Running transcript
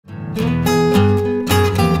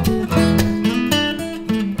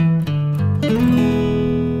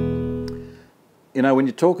You know, when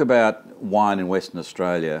you talk about wine in Western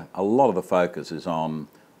Australia, a lot of the focus is on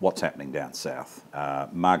what's happening down south.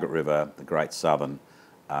 Margaret River, the Great Southern,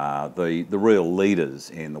 the real leaders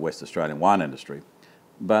in the West Australian wine industry.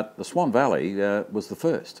 But the Swan Valley was the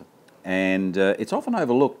first. And it's often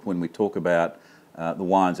overlooked when we talk about the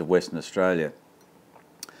wines of Western Australia.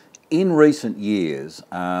 In recent years,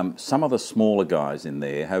 some of the smaller guys in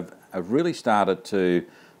there have really started to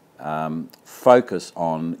focus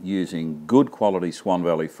on using good quality Swan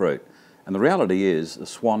Valley fruit. And the reality is the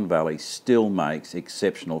Swan Valley still makes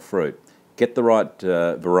exceptional fruit. Get the right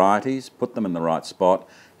varieties, put them in the right spot,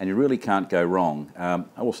 and you really can't go wrong.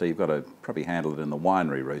 Also, you've got to probably handle it in the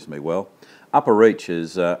winery reasonably well. Upper Reach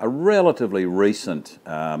is a relatively recent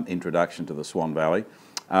introduction to the Swan Valley.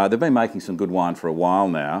 They've been making some good wine for a while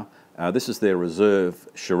now. This is their Reserve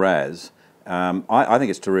Shiraz. I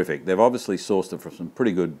think it's terrific. They've obviously sourced it from some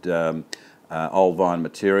pretty good old vine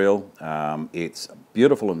material. It's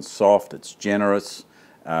beautiful and soft, it's generous,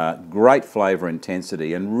 great flavour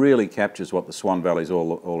intensity, and really captures what the Swan Valley is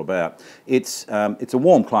all about. It's a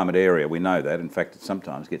warm climate area, we know that. In fact, it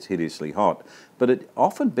sometimes gets hideously hot, but it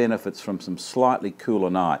often benefits from some slightly cooler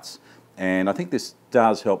nights, and I think this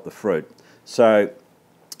does help the fruit. So,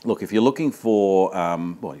 look, if you're looking for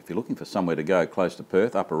somewhere to go close to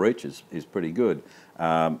Perth, Upper Reach is pretty good.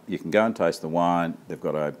 You can go and taste the wine. They've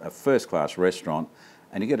got a first-class restaurant,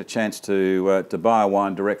 and you get a chance to buy a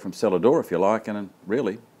wine direct from cellar door if you like, and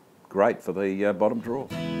really great for the bottom drawer.